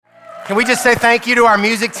Can we just say thank you to our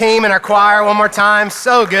music team and our choir one more time?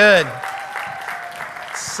 So good.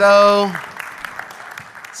 So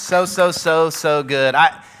good.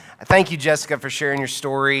 I thank you, Jessica, for sharing your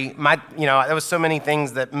story. There was so many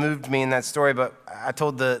things that moved me in that story, but I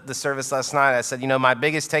told the service last night, I said, my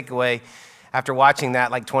biggest takeaway after watching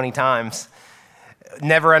that like 20 times,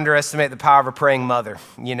 never underestimate the power of a praying mother,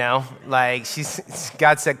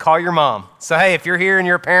 God said, call your mom. So, hey, if you're here and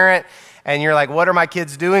you're a parent and you're like, what are my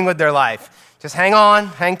kids doing with their life? Just hang on,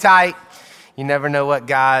 hang tight. You never know what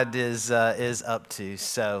God is up to.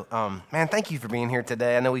 So, man, thank you for being here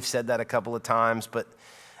today. I know we've said that a couple of times, but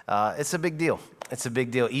it's a big deal. It's a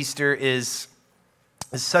big deal. Easter is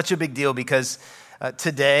such a big deal because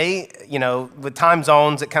today, with time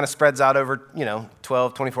zones, it kind of spreads out over,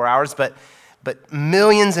 12, 24 hours, but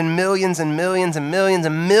millions and millions and millions and millions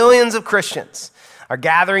and millions of Christians are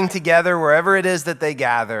gathering together wherever it is that they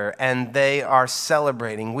gather, and they are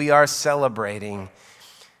celebrating. We are celebrating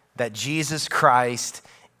that Jesus Christ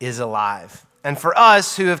is alive. And for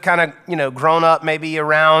us who have kind of, grown up maybe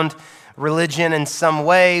around religion in some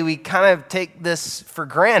way, we kind of take this for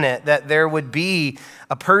granted that there would be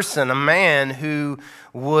a person, a man who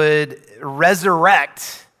would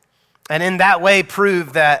resurrect and in that way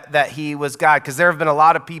prove that he was God. Because there have been a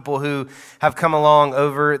lot of people who have come along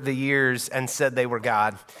over the years and said they were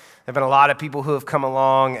God. There have been a lot of people who have come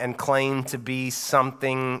along and claimed to be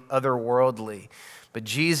something otherworldly. But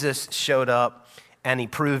Jesus showed up and he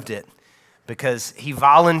proved it because he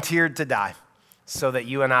volunteered to die so that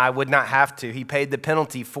you and I would not have to. He paid the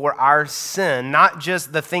penalty for our sin, not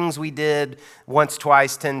just the things we did once,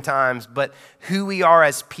 twice, 10 times, but who we are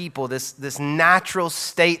as people, this natural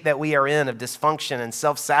state that we are in of dysfunction and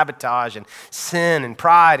self-sabotage and sin and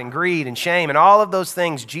pride and greed and shame and all of those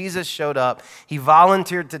things. Jesus showed up. He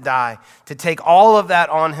volunteered to die, to take all of that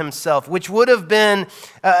on himself, which would have been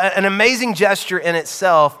an amazing gesture in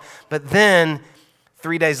itself. But then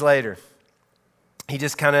 3 days later, he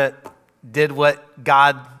just kind of did what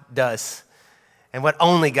God does and what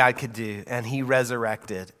only God could do, and he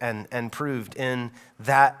resurrected and proved in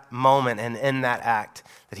that moment and in that act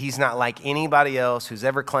that he's not like anybody else who's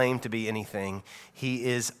ever claimed to be anything. He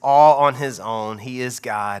is all on his own. He is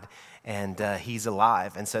God, and he's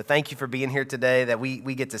alive. And so thank you for being here today, that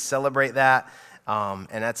we get to celebrate that, and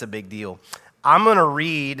that's a big deal. I'm going to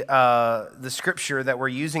read the scripture that we're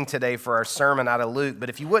using today for our sermon out of Luke,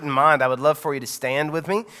 but if you wouldn't mind, I would love for you to stand with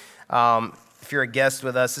me. If you're a guest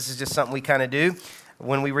with us, this is just something we kind of do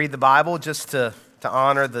when we read the Bible, just to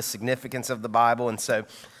honor the significance of the Bible. And so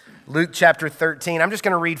Luke chapter 13, I'm just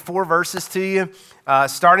going to read 4 verses to you,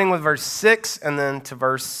 starting with verse 6 and then to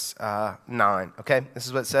verse 9. Okay, this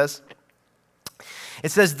is what it says.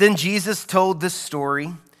 It says, "Then Jesus told this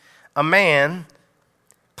story. A man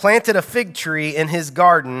planted a fig tree in his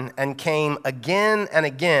garden and came again and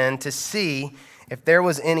again to see if there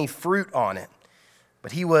was any fruit on it.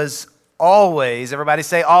 But he was always, everybody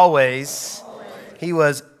say always. He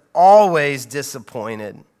was always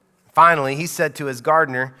disappointed. Finally, he said to his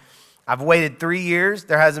gardener, 'I've waited 3 years.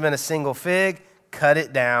 There hasn't been a single fig. Cut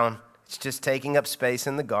it down. It's just taking up space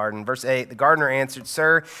in the garden.' Verse 8, the gardener answered,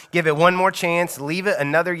 'Sir, give it one more chance. Leave it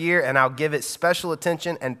another year, and I'll give it special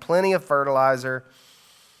attention and plenty of fertilizer.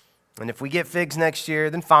 And if we get figs next year,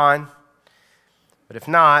 then fine. But if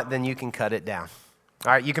not, then you can cut it down.'"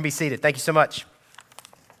 All right, you can be seated. Thank you so much.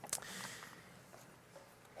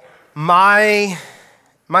 My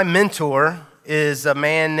mentor is a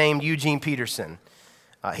man named Eugene Peterson.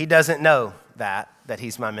 He doesn't know that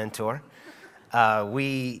he's my mentor.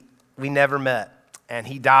 We never met, and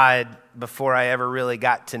he died before I ever really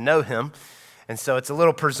got to know him. And so it's a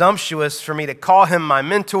little presumptuous for me to call him my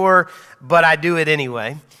mentor, but I do it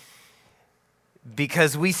anyway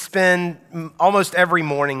because we spend almost every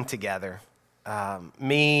morning together.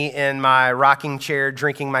 Me in my rocking chair,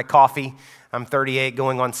 drinking my coffee. I'm 38,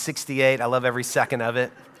 going on 68. I love every second of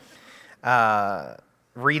it.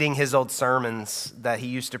 Reading his old sermons that he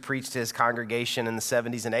used to preach to his congregation in the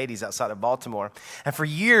 70s and 80s outside of Baltimore. And for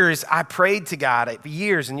years, I prayed to God. For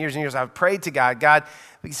years and years and years, I've prayed to God, "God,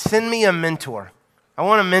 send me a mentor. I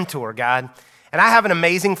want a mentor, God." And I have an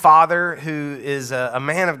amazing father who is a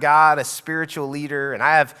man of God, a spiritual leader. And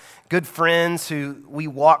I have good friends who we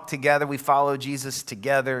walk together. We follow Jesus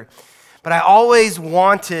together. But I always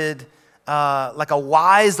wanted like a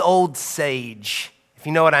wise old sage, if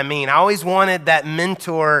you know what I mean. I always wanted that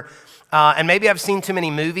mentor, and maybe I've seen too many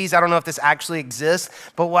movies. I don't know if this actually exists,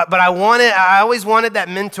 but I always wanted that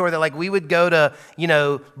mentor that like we would go to,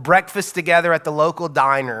 breakfast together at the local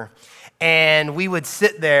diner, and we would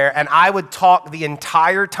sit there, and I would talk the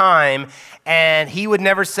entire time, and he would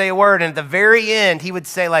never say a word. And at the very end, he would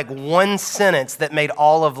say like one sentence that made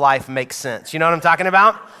all of life make sense. You know what I'm talking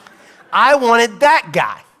about? I wanted that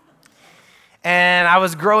guy. And I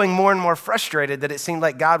was growing more and more frustrated that it seemed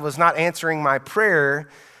like God was not answering my prayer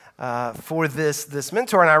for this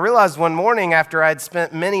mentor. And I realized one morning after I'd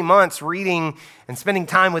spent many months reading and spending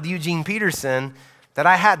time with Eugene Peterson that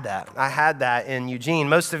I had that. I had that in Eugene.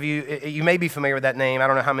 Most of you may be familiar with that name. I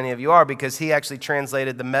don't know how many of you are, because he actually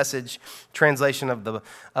translated the Message translation of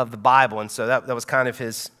the Bible. And so that was kind of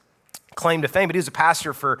his claim to fame. But he was a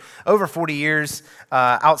pastor for over 40 years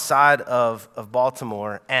outside of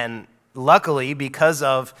Baltimore. And luckily, because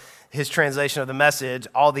of his translation of the Message,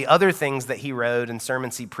 all the other things that he wrote and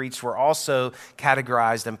sermons he preached were also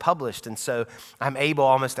categorized and published. And so I'm able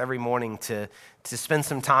almost every morning to spend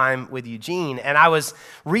some time with Eugene. And I was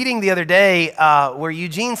reading the other day where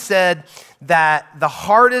Eugene said that the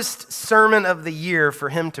hardest sermon of the year for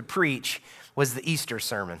him to preach was the Easter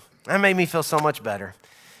sermon. That made me feel so much better,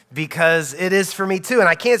 because it is for me too. And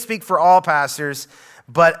I can't speak for all pastors,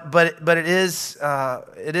 but it is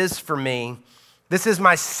for me. This is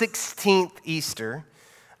my 16th Easter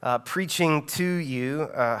preaching to you,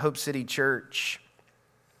 Hope City Church.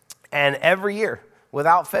 And every year,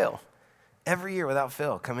 without fail,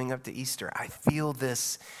 coming up to Easter, I feel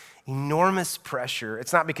this enormous pressure.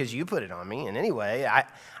 It's not because you put it on me in any way.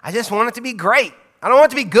 I just want it to be great. I don't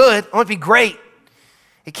want it to be good. I want it to be great.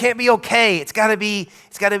 It can't be okay. It's got to be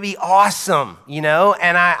awesome, you know?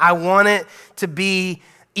 And I want it to be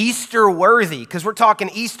Easter worthy, because we're talking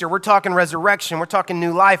Easter, we're talking resurrection, we're talking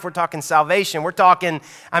new life, we're talking salvation, we're talking,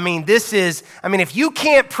 if you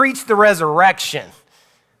can't preach the resurrection,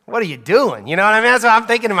 what are you doing? You know what I mean? That's what I'm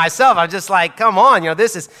thinking to myself. I'm just like, come on, we're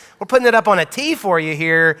putting it up on a tee for you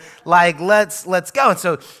here. Like, let's go. And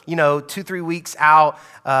so, 2-3 weeks out,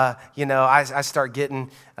 I start getting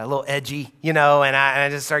a little edgy, and I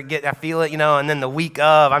just I feel it, and then the week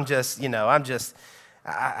of,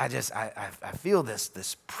 I feel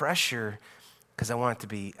this pressure because I want it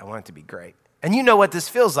to be great. And you know what this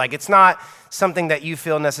feels like. It's not something that you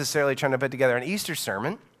feel necessarily trying to put together an Easter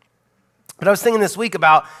sermon. But I was thinking this week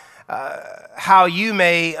about how you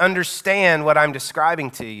may understand what I'm describing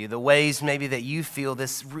to you, the ways maybe that you feel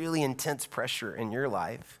this really intense pressure in your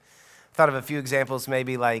life. I thought of a few examples,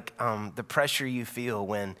 maybe like the pressure you feel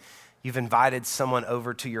when you've invited someone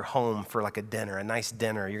over to your home for like a nice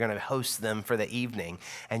dinner. You're going to host them for the evening.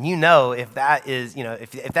 And if that is,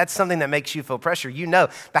 if that's something that makes you feel pressure, the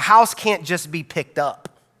house can't just be picked up.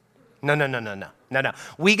 No.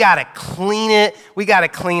 We got to clean it.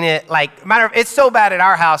 It's so bad at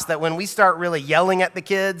our house that when we start really yelling at the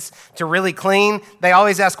kids to really clean, they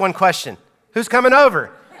always ask one question: who's coming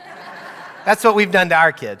over? That's what we've done to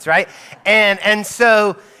our kids, right? And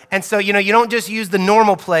so, you don't just use the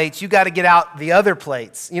normal plates. You got to get out the other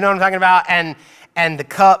plates. You know what I'm talking about? And the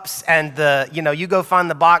cups and you go find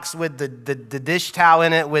the box with the dish towel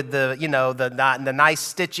in it with the nice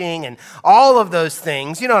stitching and all of those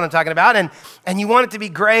things. You know what I'm talking about? And you want it to be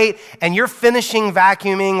great, and you're finishing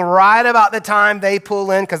vacuuming right about the time they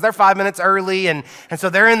pull in, because they're 5 minutes early, and so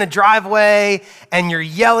they're in the driveway, and you're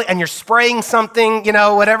yelling and you're spraying something,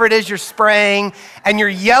 whatever it is you're spraying, and you're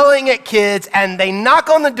yelling at kids, and they knock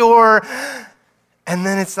on the door, and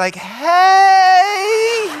then it's like, hey.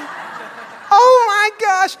 Oh my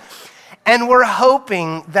gosh. And we're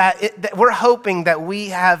hoping that we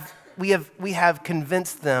have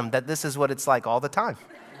convinced them that this is what it's like all the time.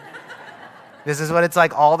 This is what it's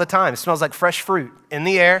like all the time. It smells like fresh fruit in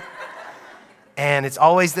the air. And it's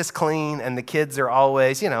always this clean, and the kids are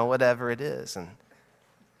always, whatever it is.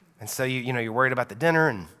 And so you're worried about the dinner,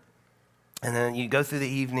 and then you go through the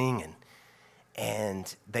evening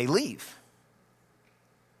and they leave.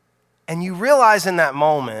 And you realize in that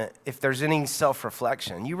moment, if there's any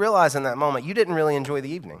self-reflection, you realize in that moment you didn't really enjoy the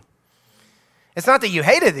evening. It's not that you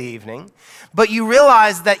hated the evening, but you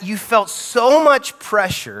realize that you felt so much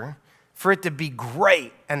pressure for it to be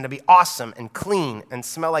great and to be awesome and clean and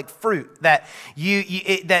smell like fruit that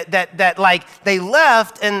like they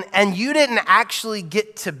left and you didn't actually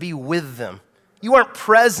get to be with them. You weren't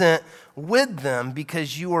present with them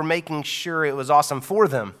because you were making sure it was awesome for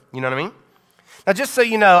them. You know what I mean? Now, just so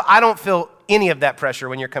you know, I don't feel any of that pressure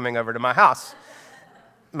when you're coming over to my house.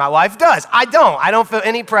 My wife does. I don't feel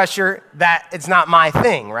any pressure that it's not my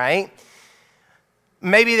thing, right?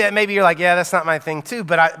 Maybe you're like, yeah, that's not my thing too.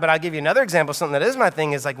 But I'll give you another example. Something that is my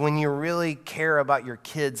thing is like when you really care about your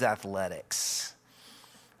kids' athletics.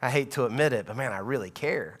 I hate to admit it, but man, I really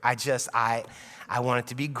care. I want it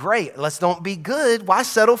to be great. Let's don't be good. Why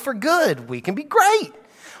settle for good? We can be great.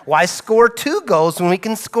 Why score 2 goals when we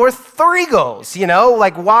can score 3 goals?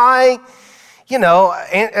 Like why?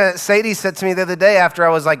 Sadie said to me the other day after I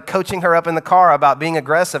was like coaching her up in the car about being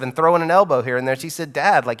aggressive and throwing an elbow here and there, she said,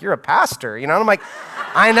 Dad, like you're a pastor, and I'm like,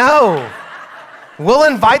 I know. We'll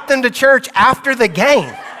invite them to church after the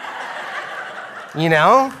game,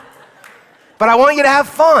 But I want you to have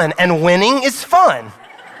fun, and winning is fun.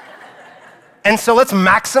 And so let's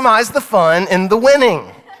maximize the fun in the winning,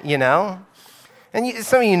 And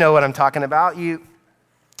some of you know what I'm talking about.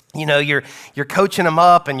 You're coaching them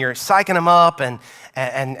up and you're psyching them up and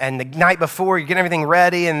the night before you're getting everything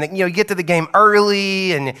ready and you get to the game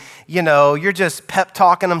early and you're just pep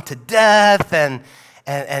talking them to death and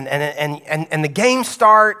the game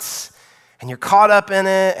starts and you're caught up in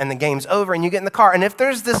it and the game's over and you get in the car, and if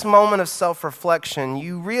there's this moment of self-reflection,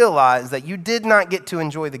 you realize that you did not get to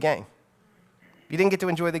enjoy the game. You didn't get to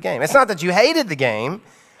enjoy the game. It's not that you hated the game,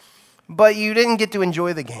 but you didn't get to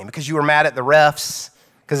enjoy the game because you were mad at the refs.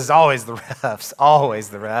 Because it's always the refs, always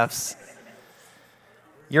the refs.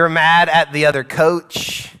 You're mad at the other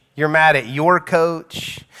coach. You're mad at your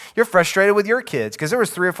coach. You're frustrated with your kids because there was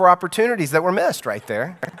 3 or 4 opportunities that were missed right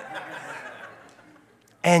there.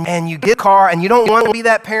 And you get in the car, and you don't want to be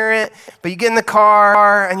that parent, but you get in the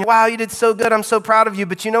car, and wow, you did so good. I'm so proud of you.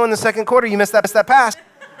 But in the second quarter, you missed that pass.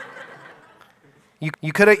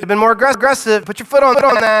 You could have been more aggressive. Put your foot on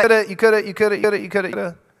that. You could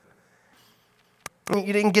have.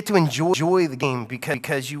 You didn't get to enjoy the game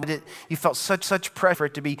because you felt such pressure for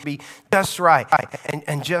it to be just right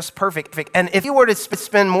and just perfect. And if you were to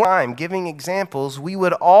spend more time giving examples, we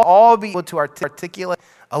would all be able to articulate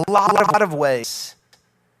a lot of ways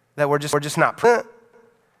that we're just not present.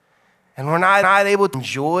 And we're not able to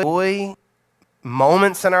enjoy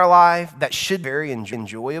moments in our life that should be very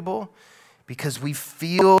enjoyable because we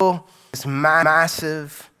feel this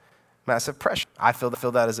massive pressure. I feel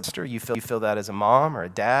that as a sister. You feel that as a mom or a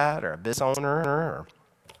dad or a business owner or,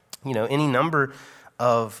 any number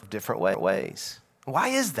of different ways. Why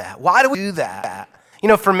is that? Why do we do that?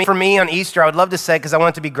 For me on Easter, I would love to say because I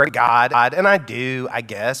want it to be great for God, and I do, I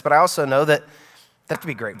guess, but I also know that to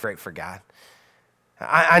be great for God.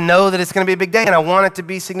 I know that it's going to be a big day, and I want it to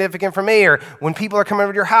be significant for me, or when people are coming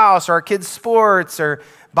over to your house, or our kids' sports, or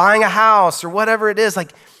buying a house, or whatever it is,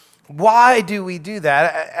 like, why do we do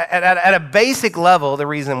that? At a basic level, the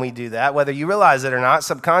reason we do that, whether you realize it or not,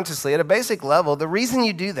 subconsciously, at a basic level, the reason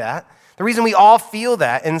you do that, the reason we all feel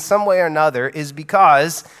that in some way or another is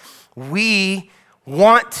because we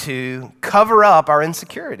want to cover up our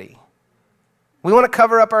insecurity. We want to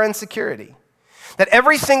cover up our insecurity. That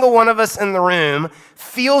every single one of us in the room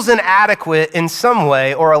feels inadequate in some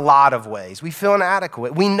way or a lot of ways. We feel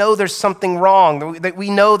inadequate. We know there's something wrong. That we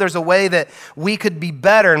know there's a way that we could be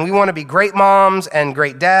better, and we want to be great moms and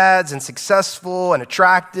great dads and successful and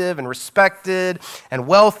attractive and respected and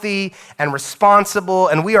wealthy and responsible,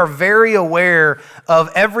 and we are very aware of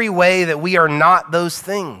every way that we are not those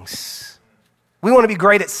things. We want to be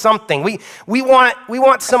great at something. We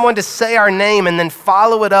want someone to say our name and then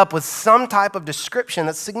follow it up with some type of description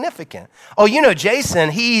that's significant. Oh, Jason,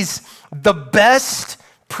 he's the best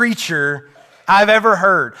preacher I've ever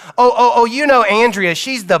heard. Oh, Andrea,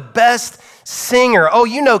 she's the best singer.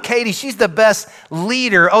 Oh, Katie, she's the best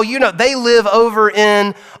leader. Oh, they live over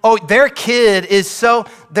in, their kid is so,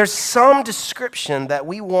 there's some description that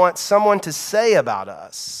we want someone to say about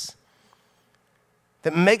us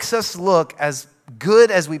that makes us look as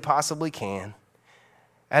good as we possibly can,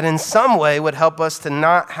 and in some way would help us to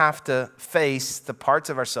not have to face the parts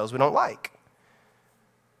of ourselves we don't like,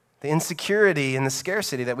 the insecurity and the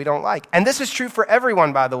scarcity that we don't like. And this is true for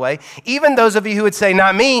everyone, by the way, even those of you who would say,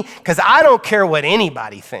 not me, because I don't care what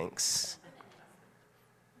anybody thinks.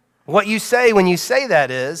 What you say when you say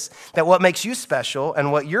that is that what makes you special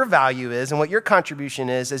and what your value is and what your contribution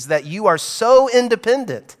is that you are so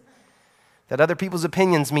independent that other people's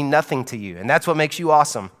opinions mean nothing to you. And that's what makes you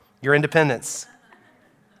awesome, your independence.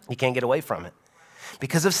 You can't get away from it.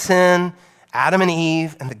 Because of sin, Adam and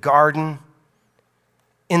Eve and the garden,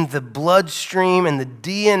 in the bloodstream and the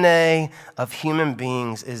DNA of human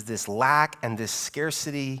beings is this lack and this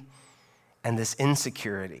scarcity and this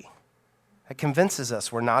insecurity that convinces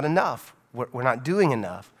us we're not enough, we're not doing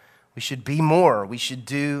enough. We should be more, we should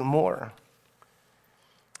do more.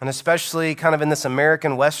 And especially kind of in this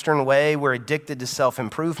American Western way, we're addicted to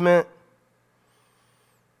self-improvement,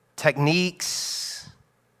 techniques,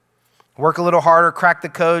 work a little harder, crack the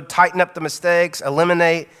code, tighten up the mistakes,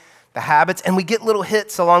 eliminate the habits, and we get little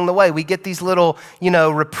hits along the way. We get these little,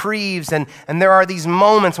 reprieves, and there are these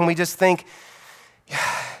moments when we just think,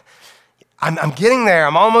 I'm getting there.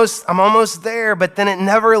 I'm almost there, but then it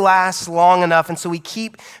never lasts long enough. And so we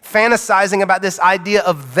keep fantasizing about this idea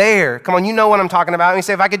of there. Come on, you know what I'm talking about. And we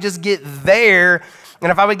say, if I could just get there,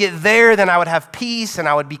 and if I would get there, then I would have peace and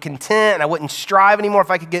I would be content and I wouldn't strive anymore if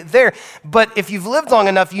I could get there. But if you've lived long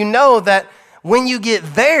enough, you know that when you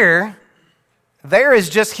get there, there is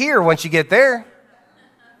just here once you get there.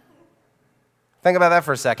 Think about that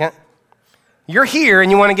for a second. You're here and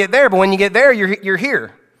you want to get there, but when you get there, you're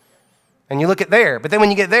here. And you look at there, but then when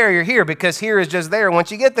you get there, you're here because here is just there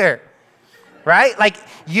once you get there, right? Like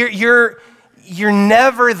you're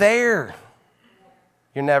never there.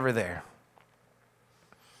 You're never there.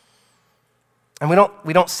 And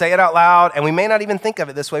we don't say it out loud, and we may not even think of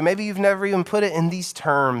it this way. Maybe you've never even put it in these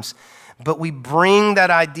terms, but we bring that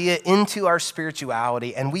idea into our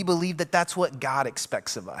spirituality, and we believe that that's what God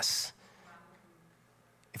expects of us.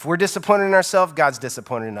 If we're disappointed in ourselves, God's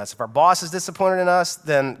disappointed in us. If our boss is disappointed in us,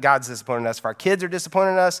 then God's disappointed in us. If our kids are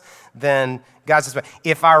disappointed in us, then God's disappointed.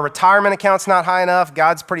 If our retirement account's not high enough,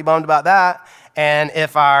 God's pretty bummed about that. And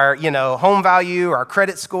if our, home value or our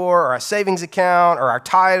credit score or our savings account or our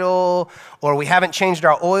title, or we haven't changed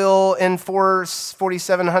our oil in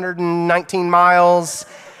 4,719 miles,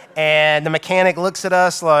 and the mechanic looks at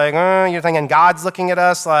us like, you're thinking God's looking at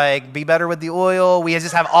us like, be better with the oil. We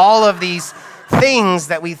just have all of these things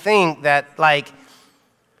that we think that like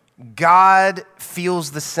God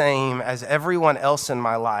feels the same as everyone else in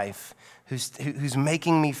my life who's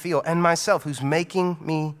making me feel, and myself, who's making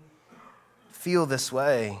me feel this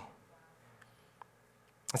way.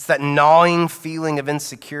 It's that gnawing feeling of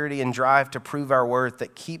insecurity and drive to prove our worth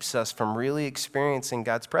that keeps us from really experiencing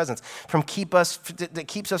God's presence, that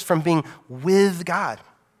keeps us from being with God.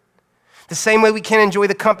 The same way we can't enjoy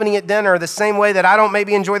the company at dinner, or the same way that I don't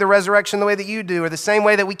maybe enjoy the resurrection the way that you do, or the same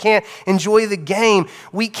way that we can't enjoy the game,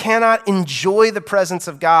 we cannot enjoy the presence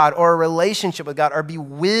of God or a relationship with God or be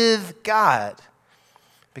with God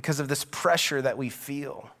because of this pressure that we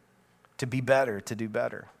feel to be better, to do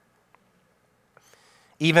better.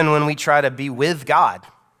 Even when we try to be with God,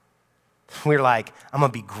 we're like, I'm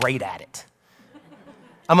going to be great at it.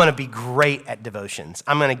 I'm going to be great at devotions.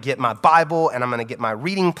 I'm going to get my Bible and I'm going to get my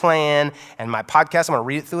reading plan and my podcast. I'm going to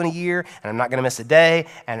read it through in a year and I'm not going to miss a day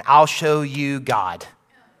and I'll show you God.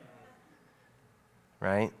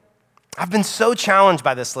 Right? I've been so challenged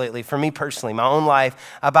by this lately, for me personally, my own life,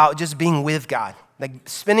 about just being with God, like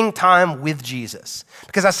spending time with Jesus.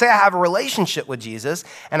 Because I say I have a relationship with Jesus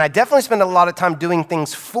and I definitely spend a lot of time doing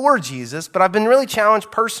things for Jesus, but I've been really challenged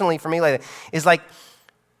personally for me lately is like,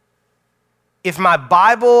 if my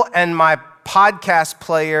Bible and my podcast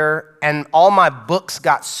player and all my books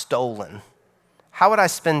got stolen, how would I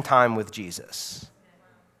spend time with Jesus?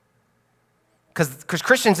 Because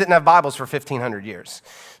Christians didn't have Bibles for 1,500 years.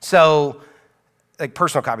 So, like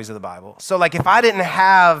personal copies of the Bible. So like if I didn't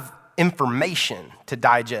have information to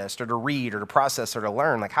digest or to read or to process or to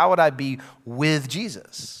learn, like how would I be with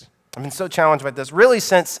Jesus? I've been so challenged by this really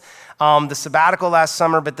since the sabbatical last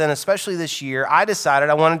summer, but then especially this year, I decided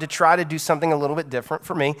I wanted to try to do something a little bit different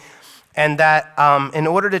for me. And that in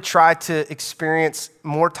order to try to experience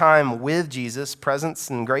more time with Jesus, presence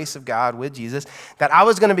and grace of God with Jesus, that I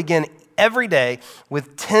was going to begin every day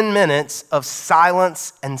with 10 minutes of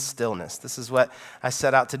silence and stillness. This is what I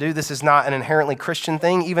set out to do. This is not an inherently Christian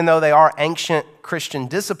thing, even though they are ancient Christian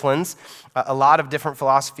disciplines. A lot of different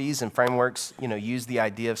philosophies and frameworks, use the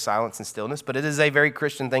idea of silence and stillness, but it is a very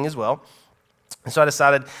Christian thing as well. And so I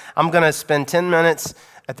decided I'm going to spend 10 minutes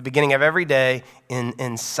at the beginning of every day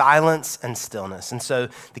in silence and stillness. And so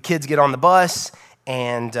the kids get on the bus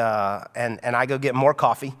and I go get more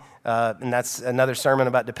coffee. And that's another sermon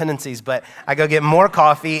about dependencies, but I go get more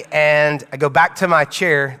coffee and I go back to my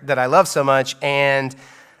chair that I love so much and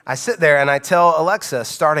I sit there and I tell Alexa,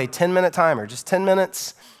 start a 10-minute timer, just 10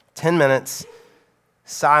 minutes,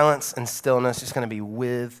 silence and stillness, just going to be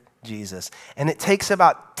with Jesus. And it takes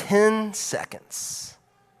about 10 seconds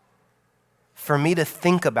for me to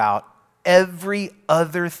think about every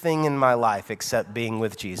other thing in my life except being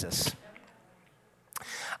with Jesus.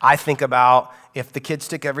 I think about if the kids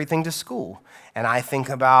took everything to school, and I think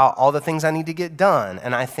about all the things I need to get done,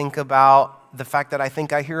 and I think about the fact that I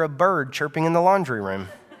think I hear a bird chirping in the laundry room,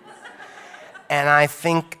 and I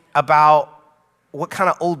think about what kind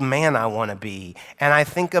of old man I want to be, and I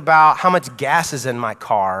think about how much gas is in my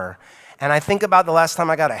car, and I think about the last time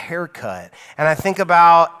I got a haircut, and I think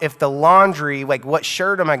about if the laundry, like what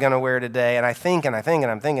shirt am I going to wear today, and I think, and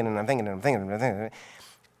I'm thinking.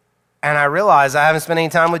 And I realize I haven't spent any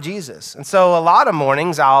time with Jesus. And so a lot of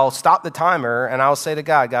mornings I'll stop the timer and I'll say to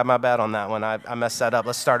God, my bad on that one. I messed that up.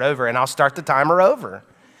 Let's start over. And I'll start the timer over.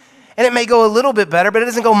 And it may go a little bit better, but it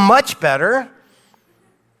doesn't go much better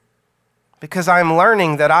because I'm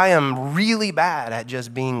learning that I am really bad at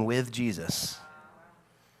just being with Jesus.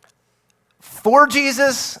 For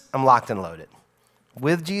Jesus, I'm locked and loaded.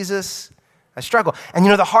 With Jesus, I struggle. And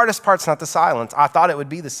the hardest part's not the silence. I thought it would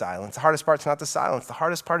be the silence. The hardest part's not the silence. The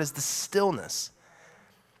hardest part is the stillness.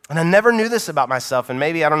 And I never knew this about myself, and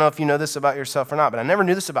maybe I don't know if you know this about yourself or not, but I never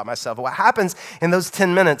knew this about myself. But what happens in those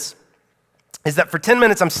 10 minutes is that for 10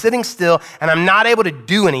 minutes I'm sitting still and I'm not able to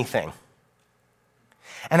do anything.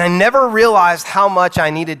 And I never realized how much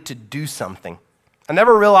I needed to do something. I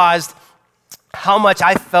never realized how much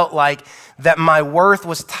I felt like that my worth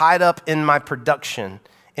was tied up in my production,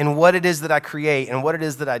 in what it is that I create and what it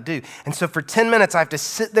is that I do. And so for 10 minutes, I have to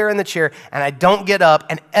sit there in the chair and I don't get up,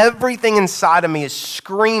 and everything inside of me is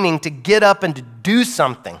screaming to get up and to do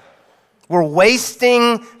something. We're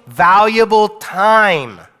wasting valuable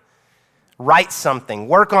time. Write something,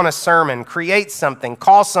 work on a sermon, create something,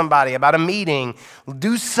 call somebody about a meeting,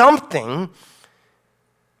 do something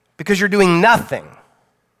because you're doing nothing.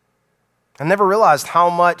 I never realized how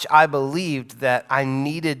much I believed that I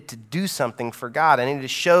needed to do something for God. I needed to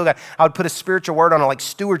show God. I would put a spiritual word on it, like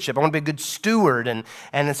stewardship. I want to be a good steward,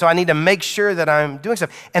 and so I need to make sure that I'm doing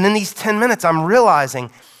stuff. And in these 10 minutes, I'm realizing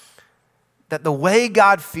that the way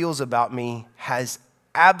God feels about me has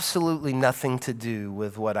absolutely nothing to do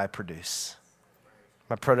with what I produce,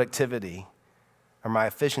 my productivity, or my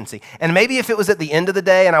efficiency. And maybe if it was at the end of the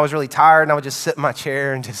day and I was really tired and I would just sit in my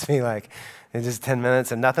chair and just be like, in just 10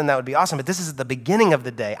 minutes and nothing, that would be awesome. But this is at the beginning of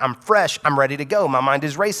the day. I'm fresh. I'm ready to go. My mind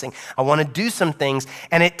is racing. I want to do some things.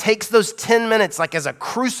 And it takes those 10 minutes like as a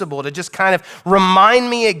crucible to just kind of remind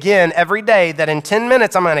me again every day that in 10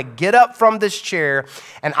 minutes, I'm going to get up from this chair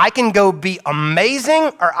and I can go be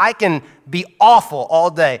amazing or I can be awful all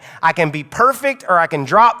day. I can be perfect or I can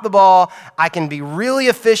drop the ball. I can be really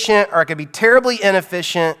efficient or I can be terribly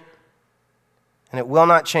inefficient. And it will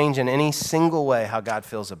not change in any single way how God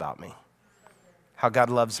feels about me, how God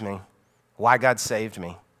loves me, why God saved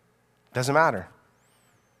me. Doesn't matter.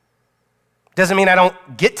 Doesn't mean I don't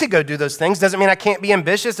get to go do those things. Doesn't mean I can't be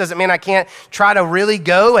ambitious. Doesn't mean I can't try to really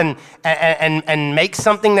go and make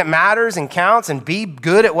something that matters and counts and be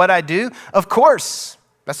good at what I do. Of course,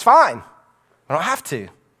 that's fine. I don't have to.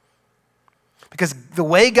 Because the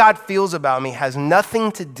way God feels about me has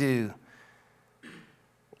nothing to do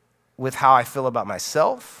with how I feel about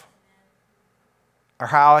myself or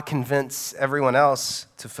how I convince everyone else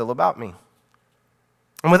to feel about me.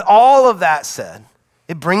 And with all of that said,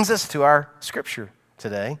 it brings us to our scripture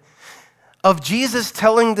today of Jesus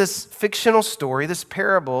telling this fictional story, this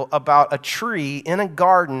parable about a tree in a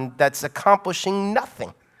garden that's accomplishing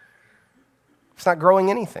nothing. It's not growing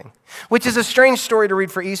anything, which is a strange story to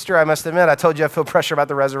read for Easter, I must admit. I told you I feel pressure about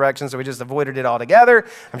the resurrection, so we just avoided it altogether.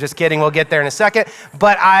 I'm just kidding. We'll get there in a second.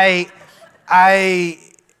 But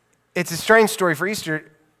it's a strange story for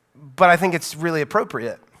Easter, but I think it's really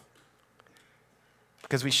appropriate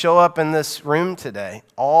because we show up in this room today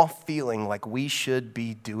all feeling like we should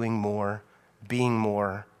be doing more, being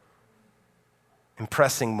more,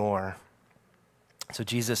 impressing more. So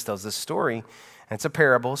Jesus tells this story. It's a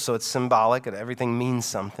parable, so it's symbolic, and everything means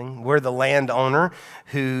something. We're the landowner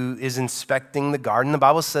who is inspecting the garden. The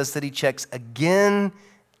Bible says that he checks again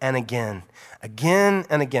and again,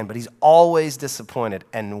 but he's always disappointed,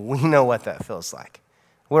 and we know what that feels like.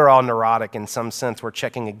 We're all neurotic in some sense. We're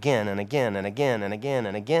checking again and again and again and again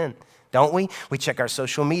and again, don't we? We check our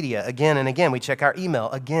social media again and again. We check our email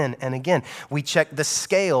again and again. We check the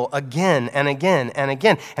scale again and again and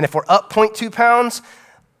again. And if we're up 0.2 pounds,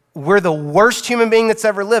 we're the worst human being that's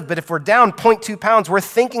ever lived. But if we're down 0.2 pounds, we're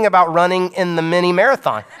thinking about running in the mini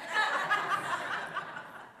marathon.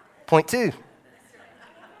 0.2.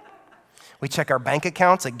 We check our bank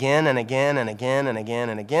accounts again and again and again and again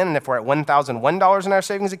and again. And if we're at $1,001 in our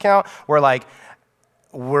savings account,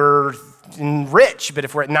 we're rich. But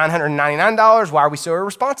if we're at $999, why are we so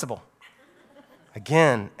irresponsible?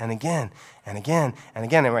 Again and again and again and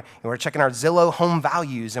again. And we're checking our Zillow home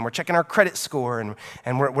values, and we're checking our credit score,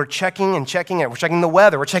 and we're checking and checking it. We're checking the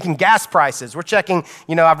weather. We're checking gas prices. We're checking,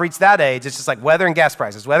 I've reached that age. It's just like weather and gas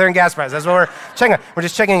prices, weather and gas prices. That's what we're checking. We're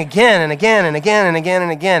just checking again and again and again and again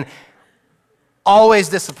and again. Always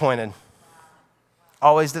disappointed.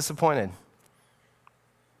 Always disappointed.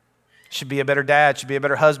 Should be a better dad, should be a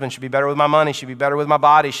better husband, should be better with my money, should be better with my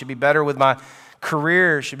body, should be better with my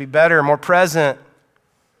career, should be better, more present,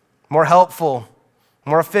 more helpful,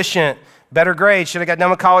 more efficient, better grades, should have got done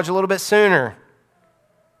with college a little bit sooner.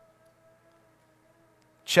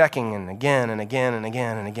 Checking and again and again and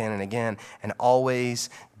again and again and again, and always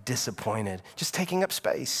disappointed. Just taking up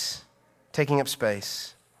space, taking up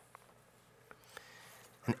space.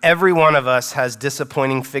 And every one of us has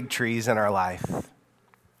disappointing fig trees in our life.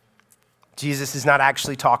 Jesus is not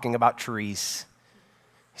actually talking about trees.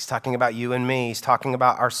 He's talking about you and me. He's talking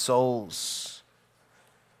about our souls.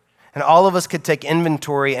 And all of us could take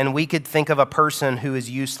inventory and we could think of a person who is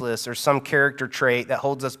useless or some character trait that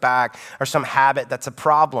holds us back or some habit that's a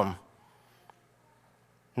problem.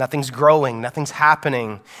 Nothing's growing. Nothing's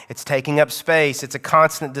happening. It's taking up space. It's a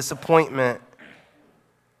constant disappointment.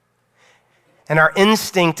 And our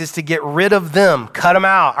instinct is to get rid of them, cut them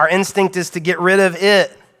out. Our instinct is to get rid of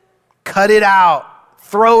it, cut it out,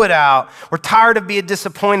 throw it out. We're tired of being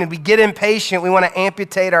disappointed. We get impatient. We want to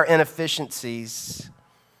amputate our inefficiencies.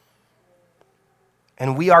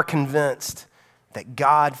 And we are convinced that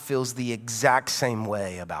God feels the exact same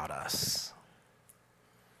way about us.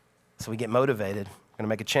 So we get motivated. We're going to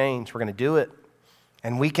make a change. We're going to do it.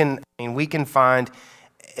 And we can find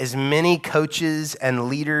as many coaches and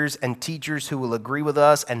leaders and teachers who will agree with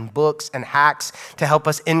us and books and hacks to help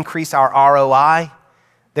us increase our ROI.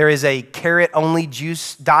 There is a carrot-only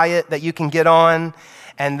juice diet that you can get on,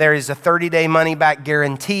 and there is a 30-day money-back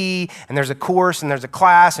guarantee, and there's a course, and there's a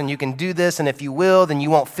class, and you can do this, and if you will, then you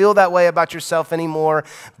won't feel that way about yourself anymore,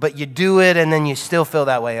 but you do it, and then you still feel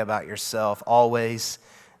that way about yourself, always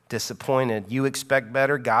disappointed. You expect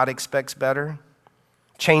better, God expects better.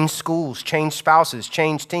 Change schools, change spouses,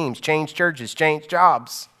 change teams, change churches, change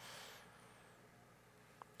jobs.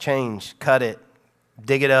 Change, cut it,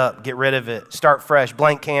 dig it up, get rid of it, start fresh,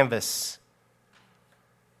 blank canvas.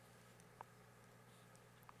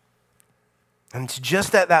 And it's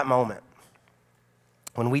just at that moment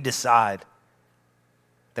when we decide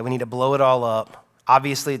that we need to blow it all up.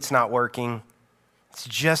 Obviously, it's not working. It's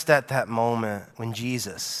just at that moment when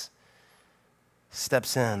Jesus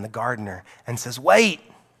steps in, the gardener, and says, wait,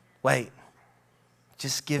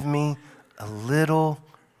 just give me a little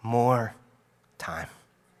more time.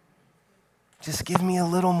 Just give me a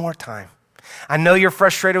little more time. I know you're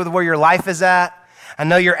frustrated with where your life is at. I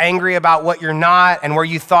know you're angry about what you're not and where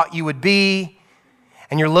you thought you would be.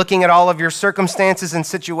 And you're looking at all of your circumstances and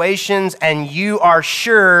situations, and you are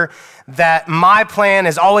sure that my plan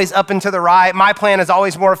is always up and to the right. My plan is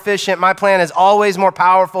always more efficient. My plan is always more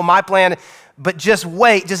powerful. But just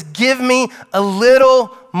wait. Just give me a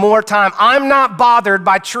little more time. I'm not bothered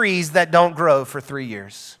by trees that don't grow for 3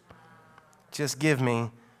 years. Just give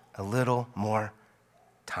me a little more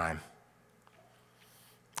time.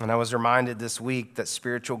 And I was reminded this week that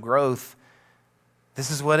spiritual growth,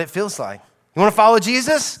 this is what it feels like. You want to follow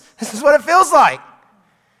Jesus? This is what it feels like.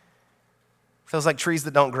 It feels like trees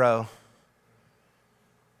that don't grow.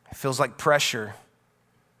 It feels like pressure.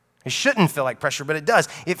 It shouldn't feel like pressure, but it does.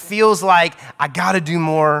 It feels like I got to do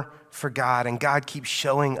more for God, and God keeps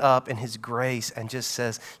showing up in his grace and just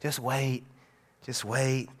says, just wait, just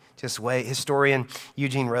wait, just wait. Historian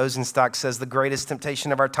Eugene Rosenstock says the greatest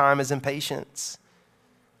temptation of our time is impatience.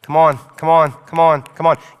 Come on, come on, come on, come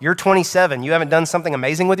on. You're 27. You haven't done something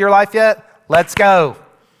amazing with your life yet? Let's go.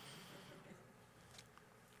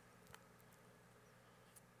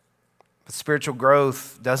 But spiritual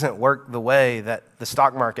growth doesn't work the way that the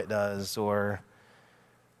stock market does or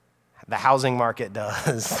the housing market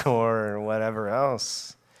does or whatever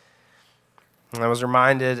else. And I was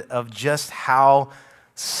reminded of just how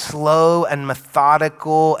slow and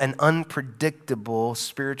methodical and unpredictable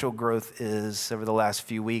spiritual growth is over the last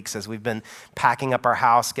few weeks as we've been packing up our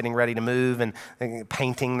house, getting ready to move and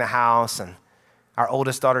painting the house. And our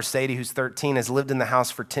oldest daughter, Sadie, who's 13, has lived in the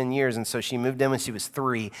house for 10 years, and so she moved in when she was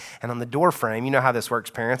 3. And on the door frame, you know how this works,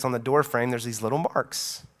 parents, on the door frame, there's these little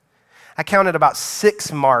marks. I counted about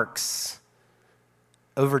 6 marks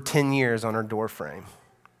over 10 years on her door frame,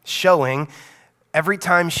 showing every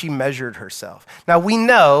time she measured herself. Now, we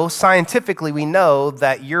know, scientifically, we know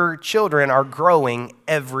that your children are growing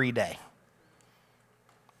every day.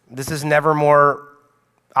 This is never more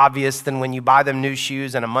obvious than when you buy them new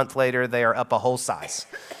shoes and a month later they are up a whole size,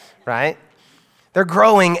 right? They're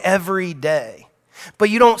growing every day. But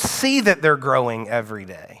you don't see that they're growing every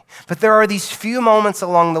day. But there are these few moments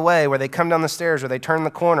along the way where they come down the stairs or they turn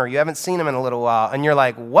the corner. You haven't seen them in a little while, and you're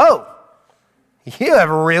like, whoa, you have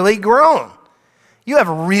really grown. You have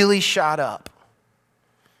really shot up.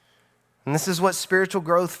 And this is what spiritual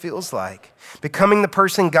growth feels like. Becoming the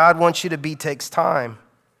person God wants you to be takes time.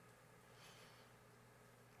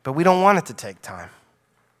 But we don't want it to take time.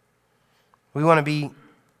 We want to be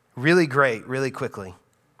really great, really quickly.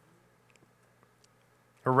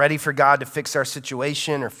 We're ready for God to fix our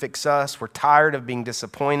situation or fix us. We're tired of being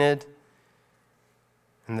disappointed.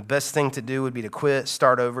 And the best thing to do would be to quit,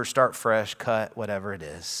 start over, start fresh, cut, whatever it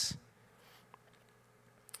is.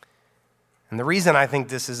 And the reason I think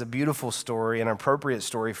this is a beautiful story, an appropriate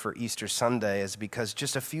story for Easter Sunday, is because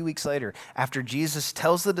just a few weeks later, after Jesus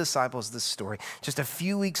tells the disciples this story, just a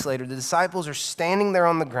few weeks later, the disciples are standing there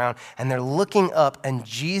on the ground and they're looking up, and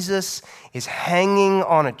Jesus is hanging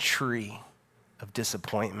on a tree of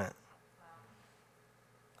disappointment.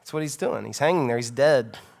 That's what he's doing. He's hanging there. He's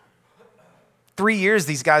dead. 3 years,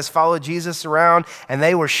 these guys followed Jesus around, and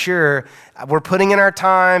they were sure, we're putting in our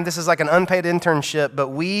time. This is like an unpaid internship, but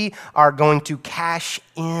we are going to cash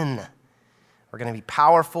in. We're going to be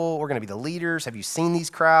powerful. We're going to be the leaders. Have you seen these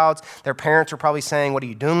crowds? Their parents are probably saying, what are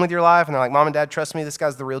you doing with your life? And they're like, Mom and Dad, trust me, this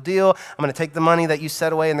guy's the real deal. I'm going to take the money that you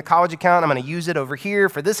set away in the college account. I'm going to use it over here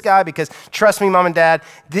for this guy because trust me, Mom and Dad,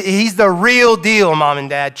 he's the real deal, Mom and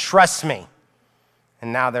Dad. Trust me.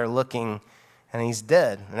 And now they're looking, and he's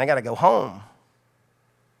dead, and they got to go home.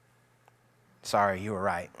 Sorry, you were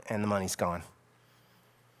right, and the money's gone.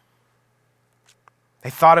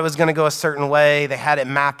 They thought it was going to go a certain way. They had it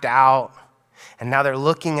mapped out, and now they're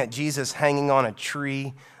looking at Jesus hanging on a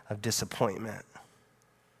tree of disappointment.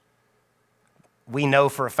 We know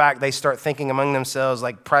for a fact they start thinking among themselves,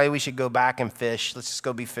 like, probably we should go back and fish. Let's just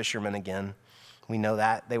go be fishermen again. We know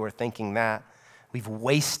that. They were thinking that. We've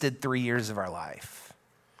wasted 3 years of our life.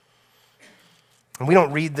 And we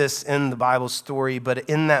don't read this in the Bible story, but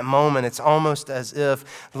in that moment, it's almost as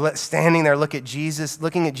if standing there, looking at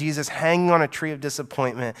Jesus hanging on a tree of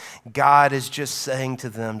disappointment, God is just saying to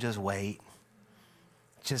them, just wait.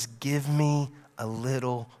 Just give me a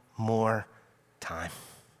little more time.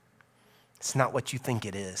 It's not what you think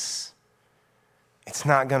it is. It's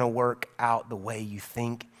not going to work out the way you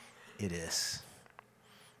think it is.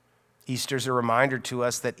 Easter's a reminder to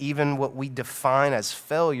us that even what we define as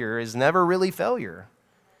failure is never really failure.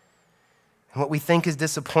 And what we think is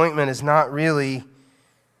disappointment is not really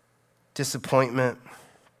disappointment.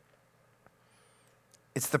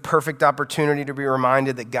 It's the perfect opportunity to be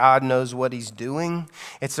reminded that God knows what he's doing.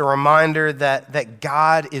 It's a reminder that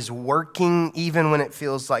God is working even when it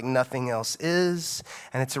feels like nothing else is.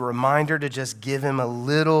 And it's a reminder to just give him a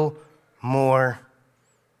little more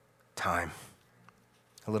time.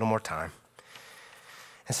 A little more time.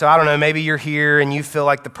 And so I don't know, maybe you're here and you feel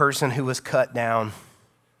like the person who was cut down.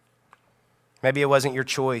 Maybe it wasn't your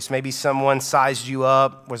choice. Maybe someone sized you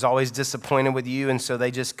up, was always disappointed with you, and so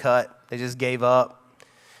they just gave up.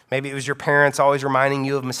 Maybe it was your parents always reminding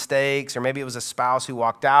you of mistakes, or maybe it was a spouse who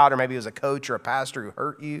walked out, or maybe it was a coach or a pastor who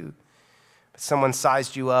hurt you. But someone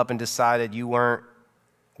sized you up and decided you weren't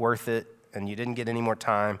worth it, and you didn't get any more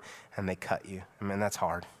time, and they cut you. I mean, that's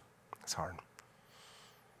hard. It's hard.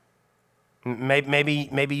 Maybe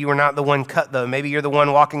you were not the one cut, though. Maybe you're the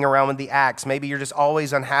one walking around with the axe. Maybe you're just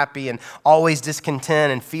always unhappy and always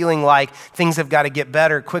discontent and feeling like things have got to get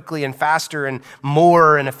better quickly and faster and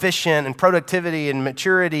more and efficient and productivity and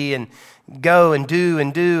maturity and go and do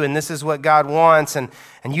and do, and this is what God wants. And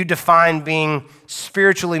you define being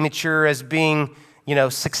spiritually mature as being,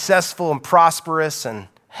 successful and prosperous and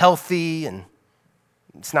healthy. And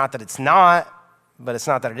it's not that it's not, but it's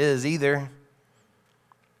not that it is either.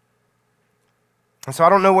 And so I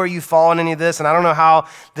don't know where you fall in any of this, and I don't know how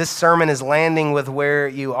this sermon is landing with where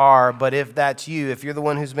you are, but if that's you, if you're the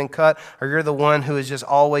one who's been cut, or you're the one who is just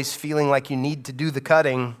always feeling like you need to do the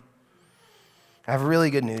cutting, I have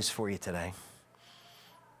really good news for you today.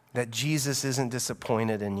 That Jesus isn't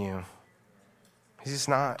disappointed in you. He's just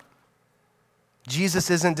not.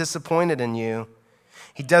 Jesus isn't disappointed in you.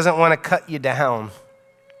 He doesn't want to cut you down.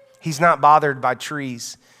 He's not bothered by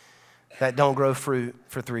trees that don't grow fruit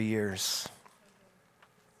for 3 years.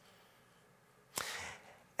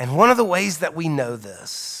 And one of the ways that we know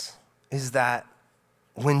this is that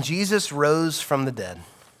when Jesus rose from the dead,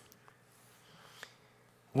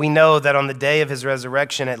 we know that on the day of his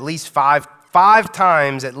resurrection, at least five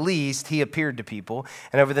times at least he appeared to people.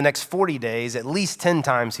 And over the next 40 days, at least 10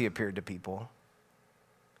 times he appeared to people.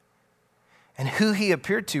 And who he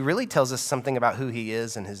appeared to really tells us something about who he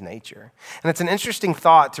is and his nature. And it's an interesting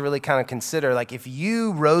thought to really kind of consider, like if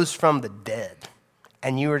you rose from the dead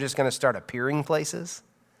and you were just going to start appearing places,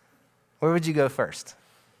 where would you go first?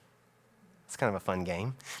 It's kind of a fun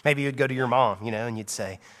game. Maybe you'd go to your mom, and you'd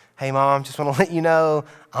say, hey, Mom, just want to let you know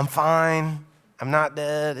I'm fine. I'm not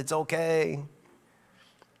dead. It's okay.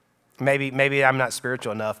 Maybe I'm not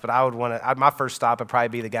spiritual enough, but I would want to, my first stop would probably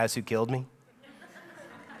be the guys who killed me.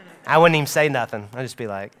 I wouldn't even say nothing. I'd just be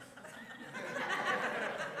like,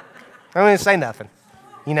 I wouldn't even say nothing,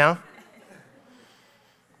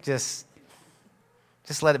 Just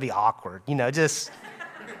let it be awkward,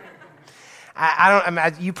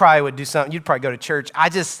 you probably would do something. You'd probably go to church. I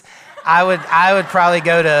would probably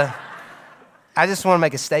go to, I just want to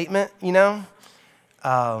make a statement,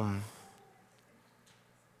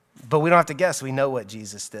 But we don't have to guess. We know what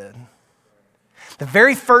Jesus did. The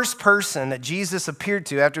very first person that Jesus appeared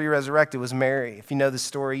to after he resurrected was Mary. If you know the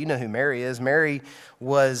story, you know who Mary is. Mary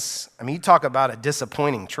was, you talk about a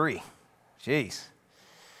disappointing tree. Jeez.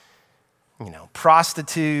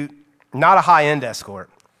 Prostitute, not a high-end escort.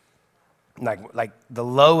 Like the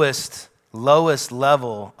lowest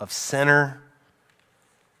level of sinner.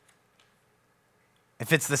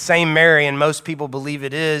 If it's the same Mary, and most people believe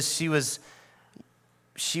it is, she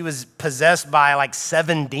was possessed by like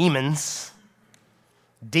 7 demons.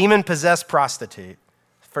 Demon-possessed prostitute.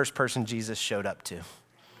 First person Jesus showed up to.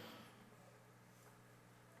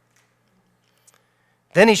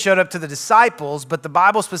 Then he showed up to the disciples, but the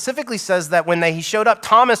Bible specifically says that when he showed up,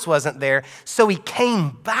 Thomas wasn't there, so he came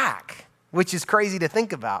back, which is crazy to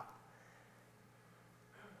think about.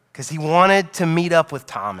 Because he wanted to meet up with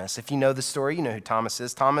Thomas. If you know the story, you know who Thomas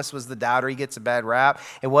is. Thomas was the doubter. He gets a bad rap.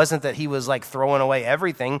 It wasn't that he was like throwing away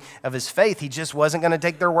everything of his faith. He just wasn't going to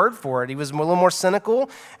take their word for it. He was a little more cynical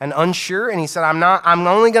and unsure. And he said, I'm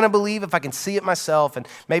only going to believe if I can see it myself. And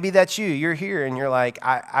maybe that's you. You're here and you're like,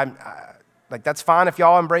 I'm that's fine if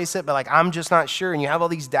y'all embrace it, but I'm just not sure. And you have all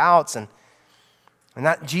these doubts. And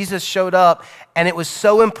that Jesus showed up, and it was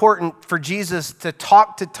so important for Jesus to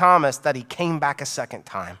talk to Thomas that he came back a second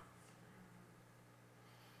time.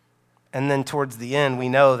 And then towards the end, we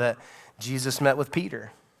know that Jesus met with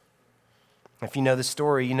Peter. If you know the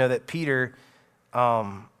story, you know that Peter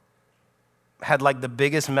had like the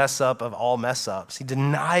biggest mess up of all mess ups. He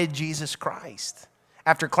denied Jesus Christ.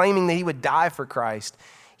 After claiming that he would die for Christ,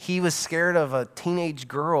 he was scared of a teenage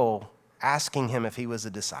girl asking him if he was a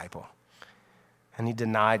disciple. And he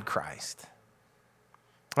denied Christ.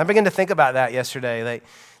 I began to think about that yesterday,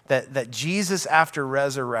 that Jesus, after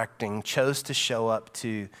resurrecting, chose to show up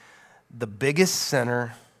to the biggest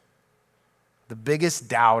sinner, the biggest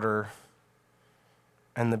doubter,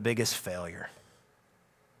 and the biggest failure.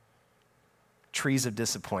 Trees of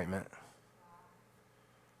disappointment.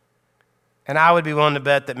 And I would be willing to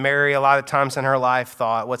bet that Mary, a lot of times in her life,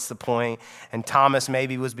 thought, what's the point? And Thomas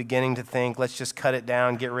maybe was beginning to think, let's just cut it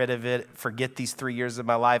down, get rid of it, forget these 3 years of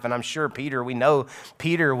my life. And I'm sure Peter, we know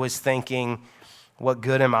Peter was thinking, what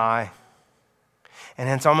good am I? And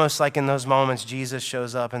it's almost like in those moments, Jesus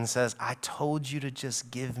shows up and says, I told you to just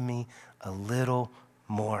give me a little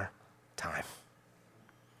more time.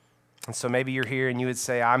 And so maybe you're here and you would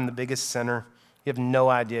say, I'm the biggest sinner. You have no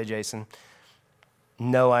idea, Jason.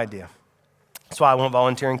 No idea. That's why I won't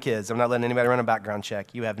volunteer in kids. I'm not letting anybody run a background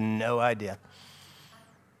check. You have no idea.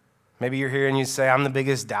 Maybe you're here and you say, I'm the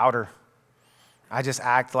biggest doubter. I just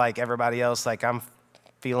act like everybody else, like I'm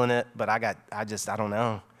feeling it, but I don't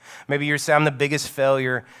know. Maybe you're saying, I'm the biggest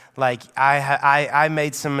failure. Like I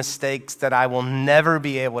made some mistakes that I will never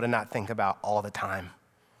be able to not think about all the time.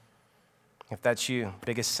 If that's you,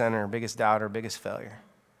 biggest sinner, biggest doubter, biggest failure.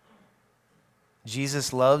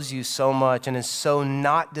 Jesus loves you so much and is so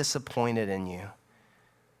not disappointed in you.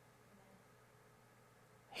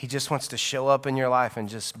 He just wants to show up in your life and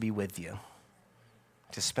just be with you.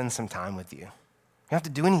 To spend some time with you. You don't have to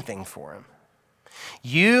do anything for him.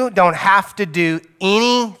 You don't have to do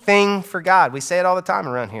anything for God. We say it all the time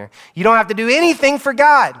around here. You don't have to do anything for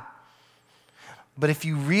God. But if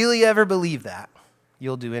you really ever believe that,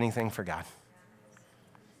 you'll do anything for God.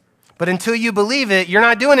 But until you believe it, you're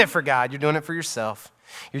not doing it for God. You're doing it for yourself.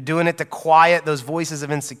 You're doing it to quiet those voices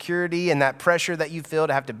of insecurity and that pressure that you feel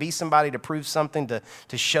to have to be somebody, to prove something,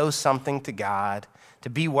 to show something to God, to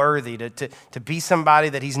be worthy, to be somebody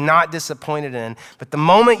that he's not disappointed in. But the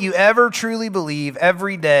moment you ever truly believe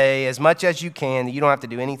every day, as much as you can, that you don't have to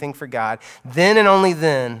do anything for God, then and only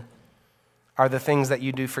then are the things that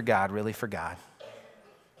you do for God really for God.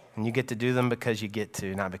 And you get to do them because you get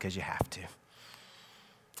to, not because you have to.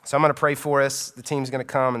 So I'm going to pray for us. The team's going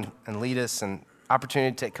to come and lead us, and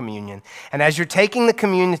opportunity to take communion. And as you're taking the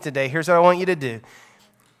communion today, here's what I want you to do.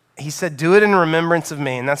 He said, do it in remembrance of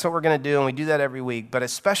me. And that's what we're going to do, and we do that every week. But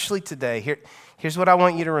especially today, here's what I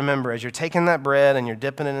want you to remember. As you're taking that bread and you're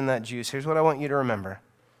dipping it in that juice, here's what I want you to remember.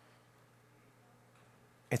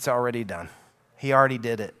 It's already done. He already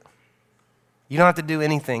did it. You don't have to do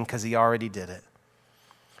anything because he already did it.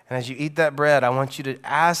 And as you eat that bread, I want you to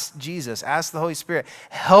ask Jesus, ask the Holy Spirit,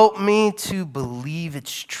 help me to believe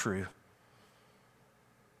it's true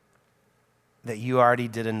that you already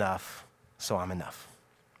did enough, so I'm enough.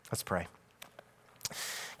 Let's pray.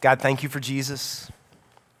 God, thank you for Jesus.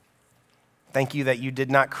 Thank you that you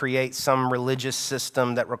did not create some religious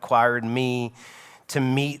system that required me to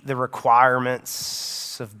meet the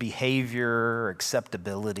requirements of behavior or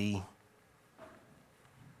acceptability.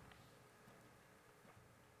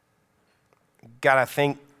 God, I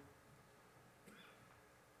think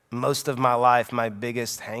most of my life, my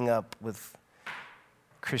biggest hang up with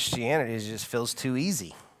Christianity is it just feels too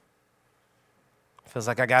easy. It feels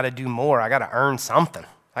like I got to do more. I got to earn something.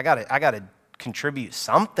 I got to contribute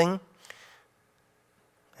something.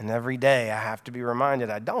 And every day I have to be reminded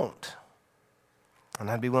I don't. And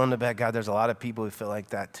I'd be willing to bet, God, there's a lot of people who feel like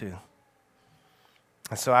that too.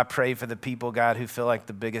 And so I pray for the people, God, who feel like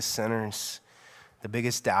the biggest sinners, the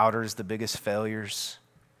biggest doubters, the biggest failures.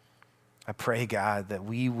 I pray, God, that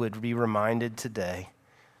we would be reminded today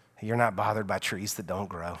that you're not bothered by trees that don't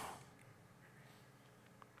grow.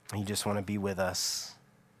 You just want to be with us.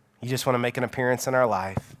 You just want to make an appearance in our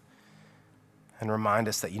life and remind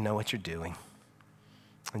us that you know what you're doing.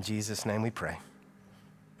 In Jesus' name we pray.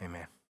 Amen.